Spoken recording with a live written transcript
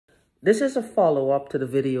This is a follow-up to the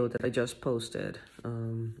video that I just posted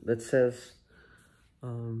that says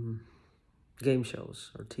game shows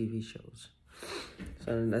or TV shows.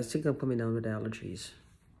 So I think I'm coming down with allergies.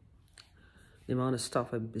 The amount of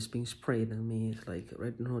stuff is being sprayed on me is like,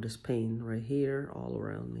 right now, this pain right here, all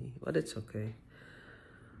around me, but it's okay.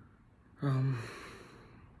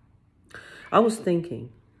 I was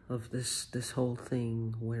thinking of this whole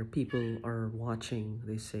thing where people are watching.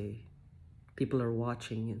 They say people are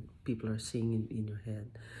watching and people are seeing in your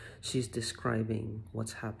head. She's describing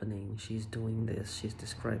what's happening. She's doing this. She's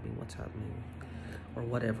describing what's happening, or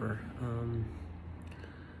whatever.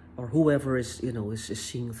 Or whoever is, is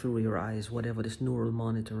seeing through your eyes, whatever this neural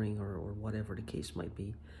monitoring or whatever the case might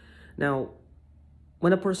be. Now,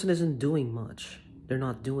 when a person isn't doing much, they're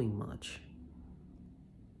not doing much.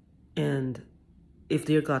 And if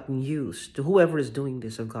they've gotten used to, whoever is doing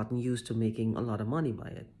this have gotten used to making a lot of money by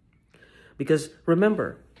it. Because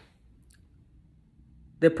remember,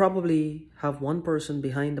 they probably have one person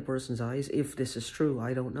behind the person's eyes. If this is true,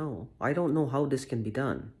 I don't know. I don't know how this can be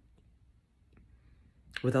done.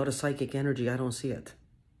 Without a psychic energy, I don't see it.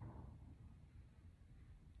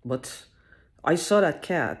 But I saw that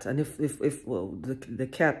cat, and if the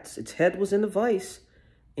cat, its head was in the vise,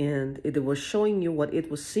 and it was showing you what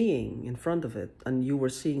it was seeing in front of it, and you were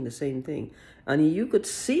seeing the same thing, and you could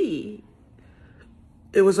see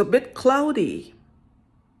it was a bit cloudy.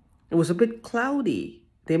 It was a bit cloudy.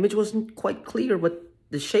 The image wasn't quite clear, but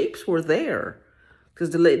the shapes were there.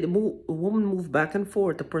 Because the woman moved back and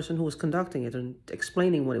forth, the person who was conducting it and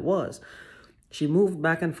explaining what it was. She moved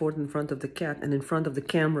back and forth in front of the cat and in front of the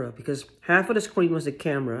camera, because half of the screen was the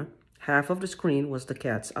camera, half of the screen was the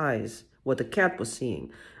cat's eyes, what the cat was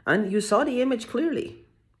seeing. And you saw the image clearly.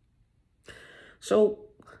 So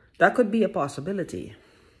that could be a possibility.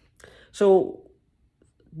 So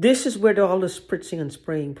this is where all the spritzing and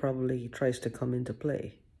spraying probably tries to come into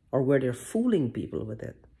play, or where they're fooling people with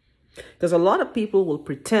it. Because a lot of people will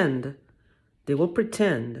pretend,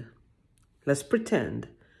 let's pretend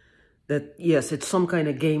that, yes, it's some kind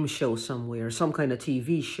of game show somewhere, some kind of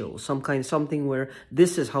TV show, something where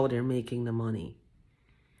this is how they're making the money.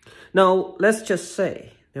 Now, let's just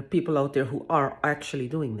say there are people out there who are actually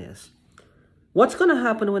doing this. What's going to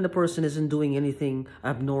happen when the person isn't doing anything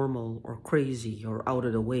abnormal or crazy or out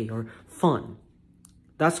of the way or fun?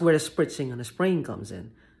 That's where the spritzing and the spraying comes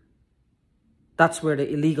in. That's where the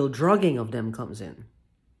illegal drugging of them comes in.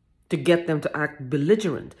 To get them to act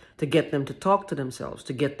belligerent, to get them to talk to themselves,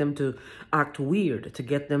 to get them to act weird, to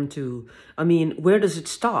get them to... I mean, where does it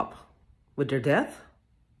stop? With their death?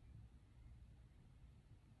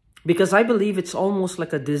 Because I believe it's almost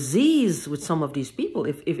like a disease with some of these people,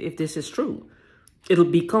 if this is true. It'll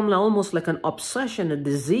become almost like an obsession, a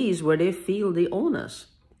disease where they feel they own us.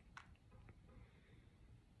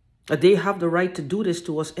 They have the right to do this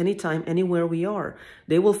to us anytime, anywhere we are.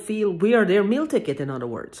 They will feel we are their meal ticket, in other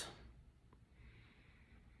words.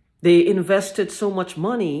 They invested so much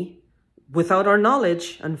money without our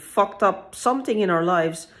knowledge and fucked up something in our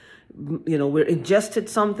lives. We're ingested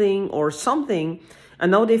something or something,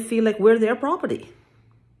 and now they feel like we're their property.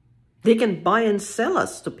 They can buy and sell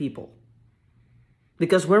us to people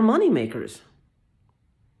because we're money makers.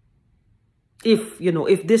 If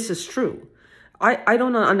this is true. I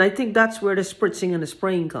don't know, and I think that's where the spritzing and the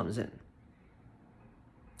spraying comes in.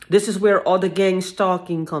 This is where all the gang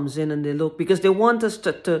stalking comes in, and they look, because they want us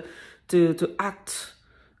to act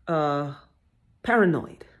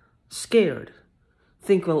paranoid, scared.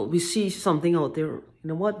 Think, well, we see something out there. You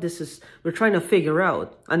know what? We're trying to figure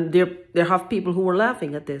out, and there have people who are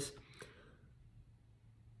laughing at this.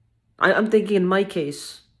 I'm thinking in my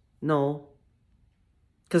case, no.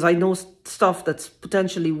 Because I know stuff that's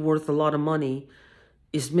potentially worth a lot of money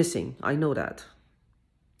is missing. I know that.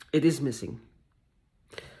 It is missing.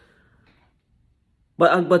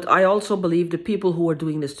 But I also believe the people who are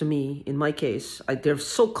doing this to me, in my case, they're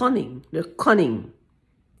so cunning. They're cunning.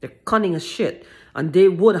 They're cunning as shit. And they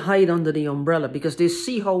would hide under the umbrella because they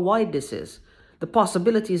see how wide this is. The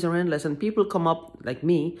possibilities are endless. And people come up, like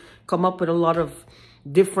me, come up with a lot of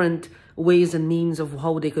different ways and means of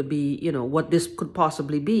how they could be, what this could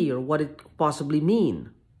possibly be or what it could possibly mean.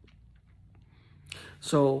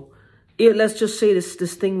 So let's just say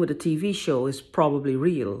this thing with the TV show is probably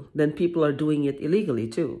real. Then people are doing it illegally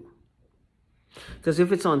too. Because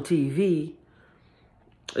if it's on TV,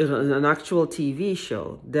 an actual TV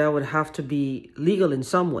show, that would have to be legal in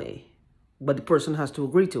some way. But the person has to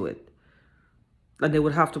agree to it. And they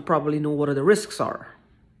would have to probably know what the risks are.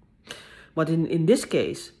 But in this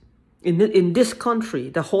case, in this country,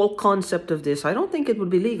 the whole concept of this, I don't think it would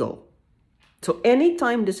be legal. So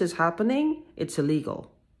anytime this is happening, it's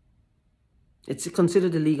illegal. It's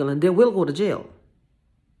considered illegal, and they will go to jail.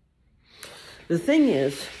 The thing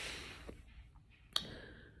is,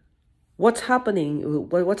 what's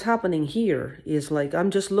happening here is like,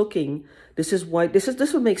 I'm just looking. This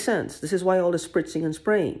would make sense. This is why all the spritzing and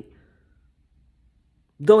spraying.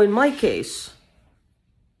 Though in my case,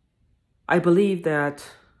 I believe that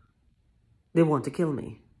they want to kill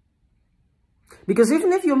me. Because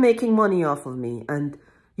even if you're making money off of me and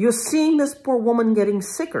you're seeing this poor woman getting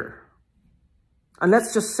sicker, and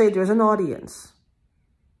let's just say there's an audience,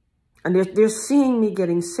 and they're seeing me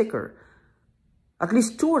getting sicker, at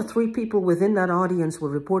least 2 or 3 people within that audience will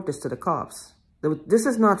report this to the cops. This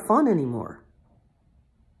is not fun anymore.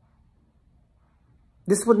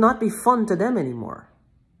 This would not be fun to them anymore.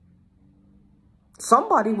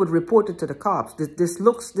 Somebody would report it to the cops.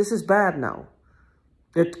 This is bad now.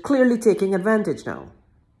 They're clearly taking advantage now.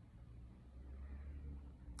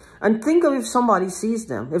 And think of if somebody sees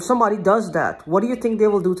them. If somebody does that, what do you think they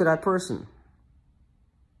will do to that person?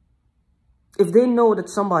 If they know that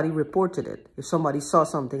somebody reported it, if somebody saw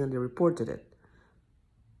something and they reported it,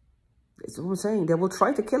 that's what I'm saying. They will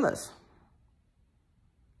try to kill us.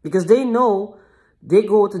 Because they know they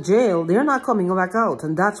go to jail, they're not coming back out.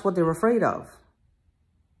 And that's what they're afraid of.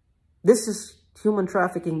 This is human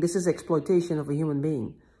trafficking. This is exploitation of a human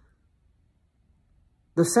being.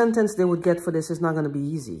 The sentence they would get for this is not going to be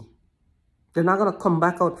easy. They're not going to come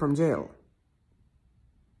back out from jail.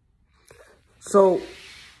 So,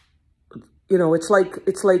 you know, it's like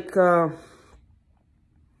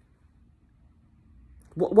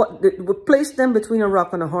what place them between a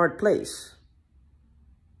rock and a hard place.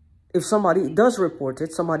 If somebody does report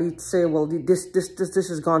it, somebody say, well, this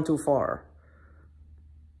has gone too far.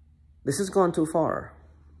 This has gone too far.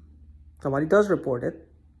 Somebody does report it.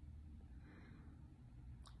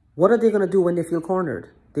 What are they going to do when they feel cornered?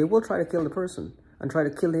 They will try to kill the person and try to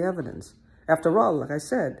kill the evidence. After all, like I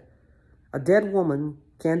said, a dead woman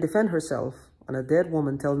can't defend herself, and a dead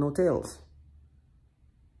woman tells no tales.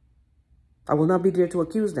 I will not be there to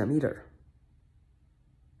accuse them either.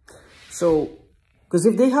 So, because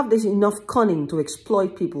if they have this enough cunning to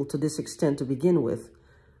exploit people to this extent to begin with,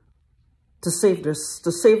 to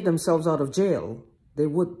save themselves out of jail, they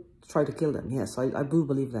would try to kill them. Yes, I do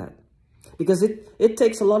believe that. Because it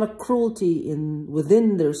takes a lot of cruelty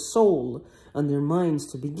within their soul and their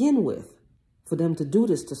minds to begin with for them to do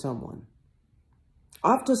this to someone.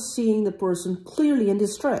 After seeing the person clearly in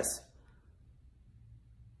distress,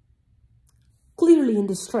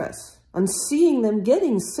 and seeing them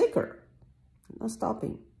getting sicker, not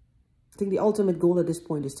stopping. I think the ultimate goal at this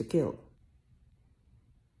point is to kill.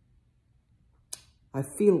 I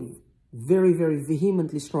feel very, very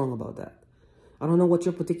vehemently strong about that. I don't know what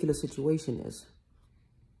your particular situation is.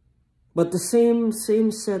 But the same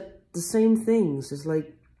things. It's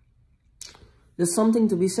like, there's something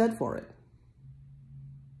to be said for it.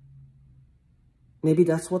 Maybe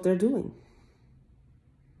that's what they're doing.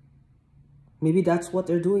 Maybe that's what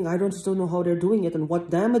they're doing. I just don't know how they're doing it and what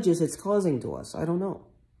damages it's causing to us. I don't know.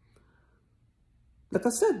 Like I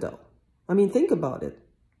said, though, I mean, think about it.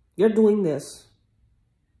 You're doing this,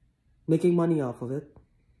 making money off of it.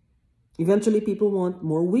 Eventually, people want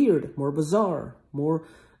more weird, more bizarre, more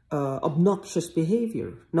obnoxious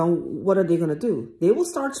behavior. Now, what are they going to do? They will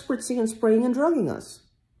start spritzing and spraying and drugging us.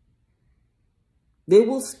 They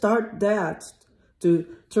will start that to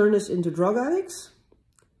turn us into drug addicts,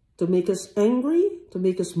 to make us angry, to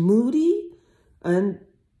make us moody, and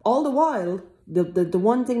all the while, the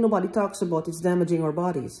one thing nobody talks about is damaging our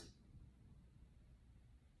bodies.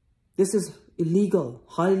 This is illegal,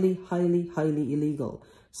 highly, highly, highly illegal.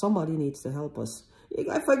 Somebody needs to help us.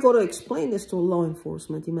 If I go to explain this to a law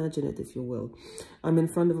enforcement, imagine it if you will. I'm in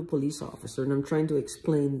front of a police officer and I'm trying to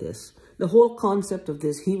explain this. The whole concept of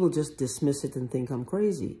this, he will just dismiss it and think I'm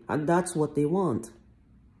crazy. And that's what they want.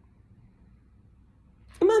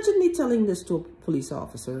 Imagine me telling this to a police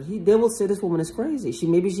officer. They will say this woman is crazy.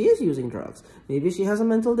 Maybe she is using drugs. Maybe she has a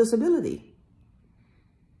mental disability.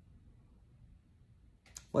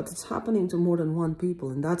 But it's happening to more than one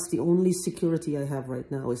people. And that's the only security I have right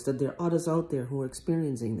now, is that there are others out there who are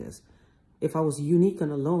experiencing this. If I was unique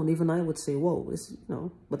and alone, even I would say, whoa, this,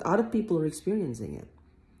 but other people are experiencing it.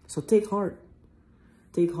 So take heart.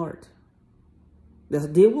 Take heart. The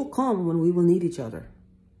day will come when we will need each other.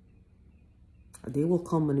 A day will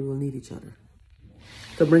come when we will need each other.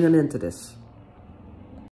 To bring an end to this.